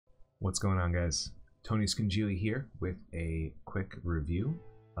What's going on, guys? Tony Scungili here with a quick review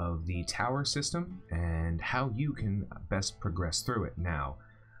of the tower system and how you can best progress through it. Now,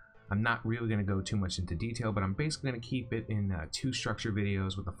 I'm not really going to go too much into detail, but I'm basically going to keep it in two structured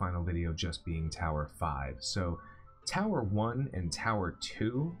videos, with the final video just being Tower 5. So, Tower 1 and Tower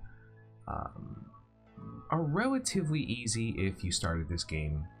 2 are relatively easy if you started this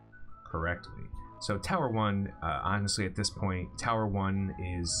game correctly. So Tower 1, honestly at this point, Tower 1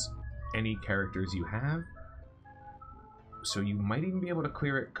 is any characters you have. So you might even be able to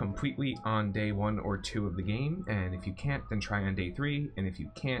clear it completely on day 1 or 2 of the game, and if you can't, then try on day 3, and if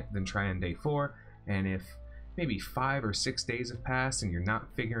you can't, then try on day 4, and if maybe 5 or 6 days have passed and you're not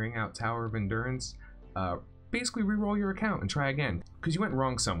figuring out Tower of Endurance, basically re-roll your account and try again, because you went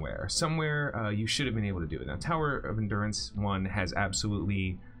wrong somewhere. You should have been able to do it. Now, Tower of Endurance 1 has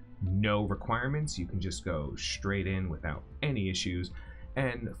absolutely no requirements. You can just go straight in without any issues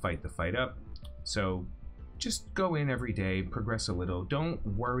and fight the fight up. So just go in every day, progress a little, don't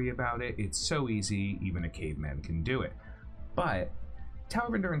worry about it. It's so easy, even a caveman can do it. But Tower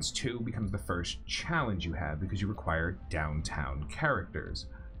of Endurance 2 becomes the first challenge you have, because you require downtown characters.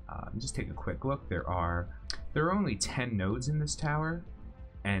 Just take a quick look. There are only 10 nodes in this tower,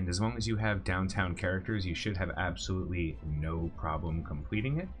 and as long as you have downtown characters, you should have absolutely no problem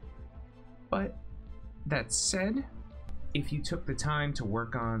completing it. But that said, if you took the time to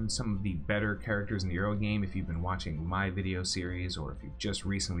work on some of the better characters in the early game, if you've been watching my video series, or if you've just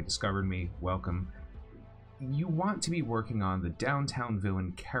recently discovered me, welcome. You want to be working on the downtown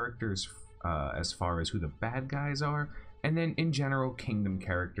villain characters as far as who the bad guys are, and then in general kingdom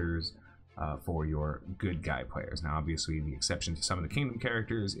characters for your good guy players. Now obviously the exception to some of the kingdom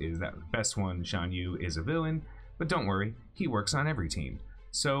characters is that the best one, Shan Yu, is a villain, but don't worry, he works on every team.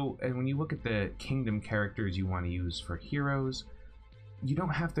 So, and when you look at the kingdom characters you want to use for heroes, you don't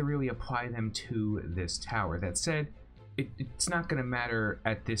have to really apply them to this tower. That said, it's not going to matter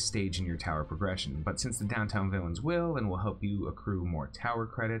at this stage in your tower progression, but since the downtown villains will help you accrue more tower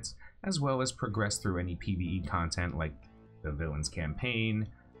credits, as well as progress through any PvE content like the villain's campaign,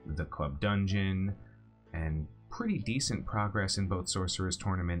 the club dungeon, and pretty decent progress in both Sorcerer's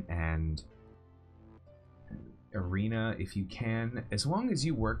Tournament and Arena if you can. As long as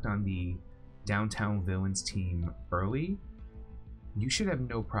you worked on the downtown villains team early, you should have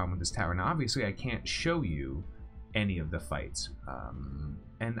no problem with this tower. Now obviously I can't show you any of the fights,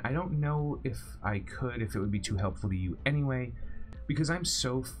 and I don't know if it would be too helpful to you anyway, because I'm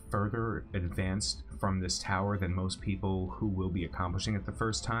so further advanced from this tower than most people who will be accomplishing it the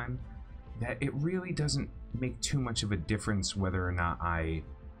first time, that it really doesn't make too much of a difference whether or not I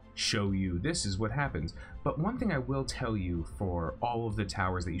show you this is what happens. But one thing I will tell you for all of the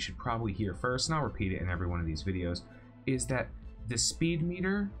towers that you should probably hear first, and I'll repeat it in every one of these videos, is that the speed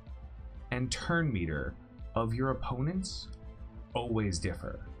meter and turn meter of your opponents always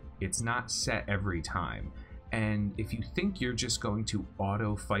differ. It's not set every time. And if you think you're just going to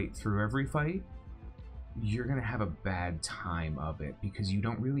auto fight through every fight, you're going to have a bad time of it, because you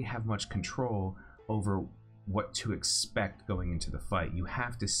don't really have much control over what to expect going into the fight. You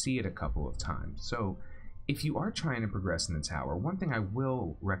have to see it a couple of times. So if you are trying to progress in the tower, one thing I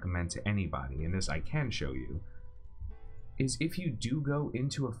will recommend to anybody, and this I can show you, is if you do go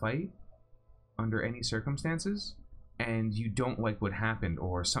into a fight under any circumstances and you don't like what happened,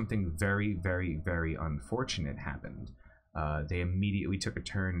 or something very, very, very unfortunate happened, they immediately took a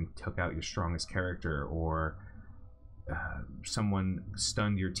turn and took out your strongest character, or someone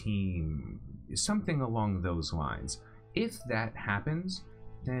stunned your team, something along those lines. If that happens,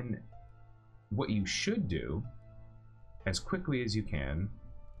 then what you should do as quickly as you can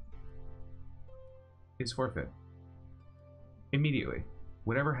is forfeit. Immediately.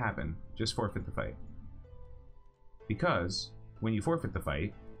 Whatever happened, just forfeit the fight. Because when you forfeit the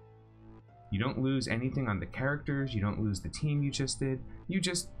fight, you don't lose anything on the characters, you don't lose the team you just did, you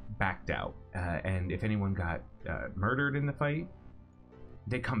just backed out. And if anyone got murdered in the fight,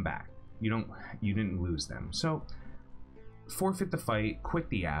 they come back. You didn't lose them. So forfeit the fight, quit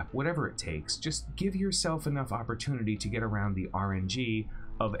the app, whatever it takes. Just give yourself enough opportunity to get around the RNG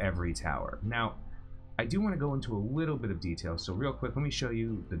of every tower. Now, I do want to go into a little bit of detail, so real quick, let me show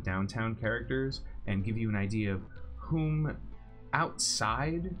you the downtown characters and give you an idea of whom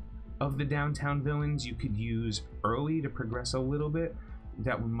outside of the downtown villains you could use early to progress a little bit.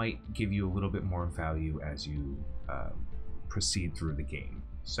 That might give you a little bit more value as you proceed through the game.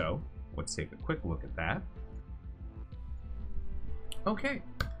 So let's take a quick look at that. Okay,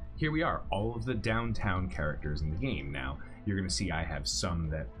 here we are, all of the downtown characters in the game. Now you're going to see I have some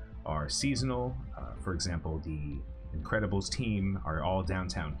that are seasonal. For example, the Incredibles team are all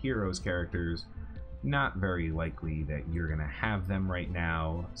Downtown Heroes characters. Not very likely that you're going to have them right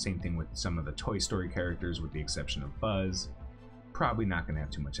now. Same thing with some of the Toy Story characters, with the exception of Buzz. Probably not going to have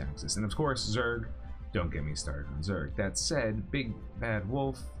too much access. And of course, Zurg. Don't get me started on Zurg. That said, Big Bad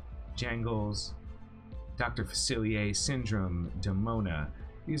Wolf, Jangles, Dr. Facilier, Syndrome, Demona,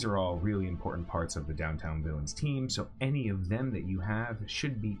 these are all really important parts of the Downtown Villains team, so any of them that you have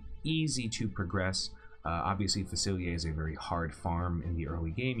should be easy to progress. Obviously, Facilier is a very hard farm in the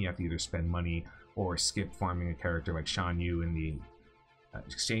early game. You have to either spend money or skip farming a character like Shan Yu in the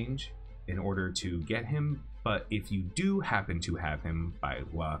exchange in order to get him, but if you do happen to have him by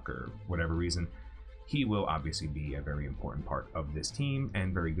luck or whatever reason, he will obviously be a very important part of this team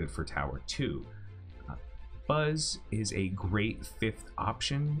and very good for Tower 2. Buzz is a great fifth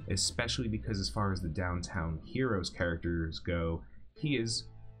option, especially because as far as the Downtown Heroes characters go, he is,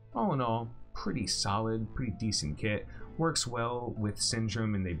 all in all, pretty solid, pretty decent kit. Works well with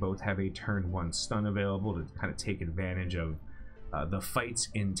Syndrome, and they both have a turn 1 stun available to kind of take advantage of the fights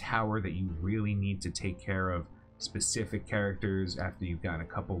in Tower that you really need to take care of specific characters after you've gotten a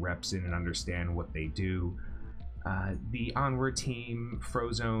couple reps in and understand what they do. The Onward team,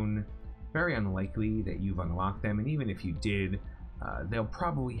 Frozone, very unlikely that you've unlocked them, and even if you did, they'll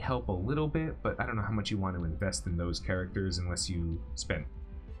probably help a little bit, but I don't know how much you want to invest in those characters unless you spent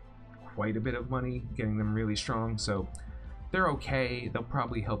quite a bit of money getting them really strong. So they're okay. They'll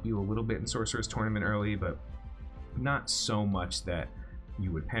probably help you a little bit in Sorcerer's Tournament early, but not so much that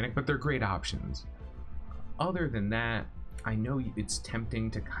you would panic, but they're great options. Other than that, I know it's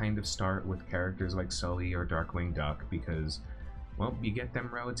tempting to kind of start with characters like Sully or Darkwing Duck because, well, you get them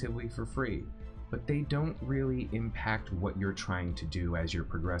relatively for free, but they don't really impact what you're trying to do as you're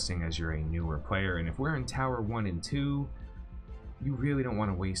progressing, as you're a newer player. And if we're in Tower 1 and 2, you really don't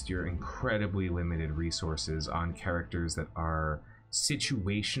want to waste your incredibly limited resources on characters that are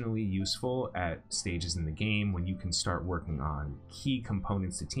situationally useful at stages in the game when you can start working on key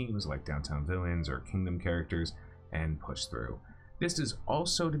components to teams like Downtown Villains or Kingdom characters and push through. This is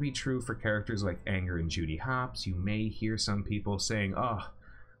also to be true for characters like Anger and Judy Hopps. You may hear some people saying, oh,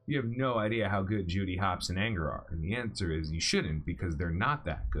 you have no idea how good Judy Hopps and Anger are. And the answer is you shouldn't, because they're not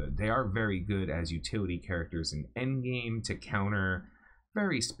that good. They are very good as utility characters in endgame to counter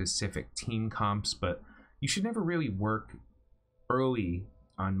very specific team comps, but you should never really work early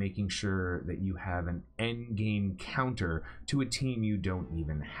on making sure that you have an endgame counter to a team you don't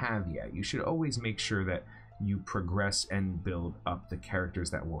even have yet. You should always make sure that you progress and build up the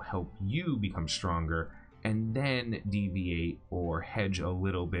characters that will help you become stronger, and then deviate or hedge a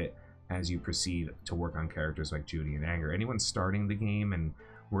little bit as you proceed to work on characters like Judy and Anger. Anyone starting the game and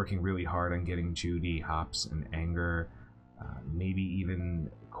working really hard on getting Judy, Hopps, and Anger, maybe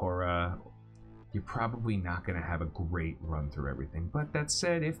even Korra, you're probably not going to have a great run through everything. But that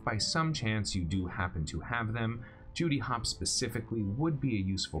said, if by some chance you do happen to have them, Judy Hopps specifically would be a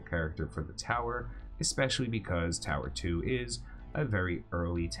useful character for the tower, especially because Tower 2 is a very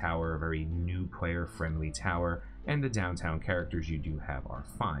early tower, a very new player friendly tower, and the downtown characters you do have are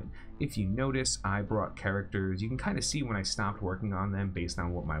fine. If you notice, I brought characters, you can kind of see when I stopped working on them based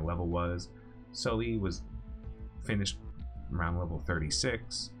on what my level was. Sully was finished around level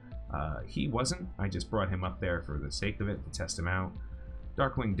 36. He wasn't. I just brought him up there for the sake of it, to test him out.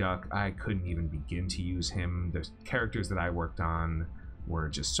 Darkwing Duck, I couldn't even begin to use him. The characters that I worked on were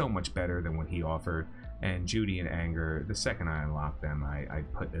just so much better than what he offered. And Judy and Anger, the second I unlocked them, I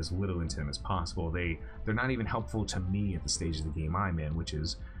put as little into them as possible. They're not even helpful to me at the stage of the game I'm in, which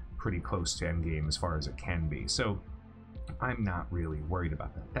is pretty close to endgame as far as it can be. So I'm not really worried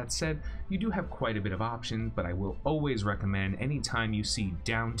about that. That said, you do have quite a bit of options, but I will always recommend anytime you see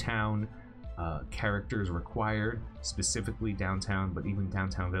downtown characters required, specifically downtown, but even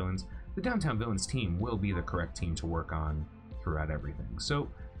downtown villains, the downtown villains team will be the correct team to work on throughout everything. So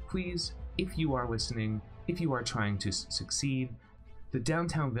please, if you are listening, if you are trying to succeed, the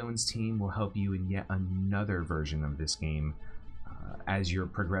downtown villains team will help you in yet another version of this game as you're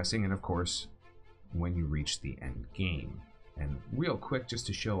progressing, and of course when you reach the end game. And real quick, just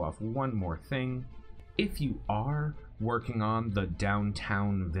to show off one more thing, if you are working on the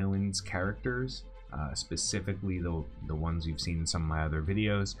downtown villains characters, specifically the ones you've seen in some of my other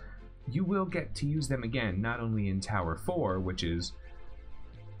videos, you will get to use them again, not only in Tower 4, which is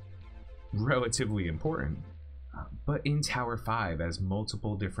relatively important, but in Tower 5, as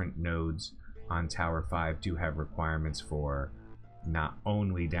multiple different nodes on Tower 5 do have requirements for not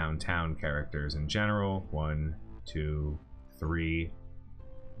only downtown characters in general. 1, 2, 3,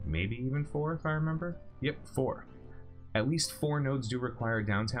 maybe even 4 if I remember. Yep, 4. At least 4 nodes do require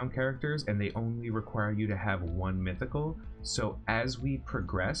downtown characters, and they only require you to have 1 mythical. So as we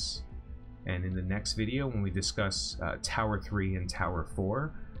progress, and in the next video when we discuss Tower 3 and Tower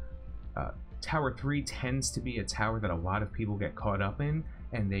 4, Tower 3 tends to be a tower that a lot of people get caught up in,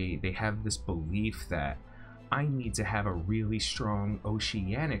 and they have this belief that I need to have a really strong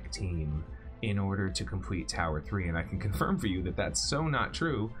Oceanic team in order to complete Tower 3, and I can confirm for you that that's so not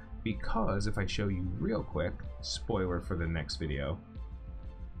true, because if I show you real quick, spoiler for the next video,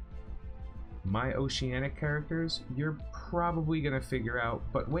 my Oceanic characters, you're probably gonna figure out,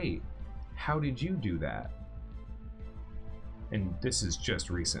 but wait, how did you do that? And this is just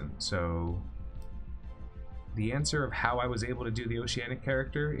recent, so the answer of how I was able to do the Oceanic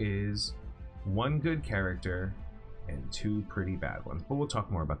character is 1 good character and 2 pretty bad ones. But we'll talk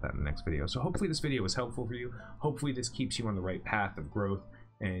more about that in the next video. So hopefully this video was helpful for you. Hopefully this keeps you on the right path of growth,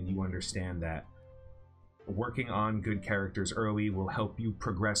 and you understand that working on good characters early will help you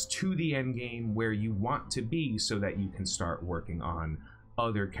progress to the end game where you want to be, so that you can start working on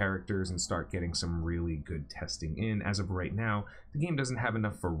other characters and start getting some really good testing in. As of right now, the game doesn't have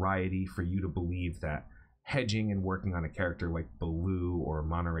enough variety for you to believe that hedging and working on a character like Baloo or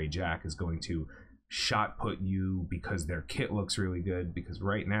Monterey Jack is going to shot put you because their kit looks really good, because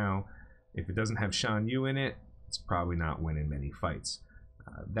right now, if it doesn't have Shan Yu in it, it's probably not winning many fights.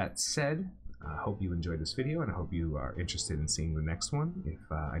 That said, I hope you enjoyed this video, and I hope you are interested in seeing the next one.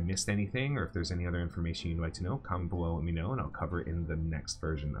 If I missed anything, or if there's any other information you'd like to know, comment below, let me know, and I'll cover it in the next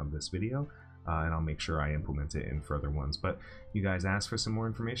version of this video, and I'll make sure I implement it in further ones. But you guys asked for some more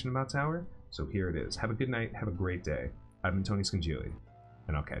information about Tower, so here it is. Have a good night, have a great day. I've been Tony Scungili,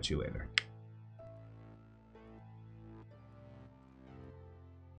 and I'll catch you later.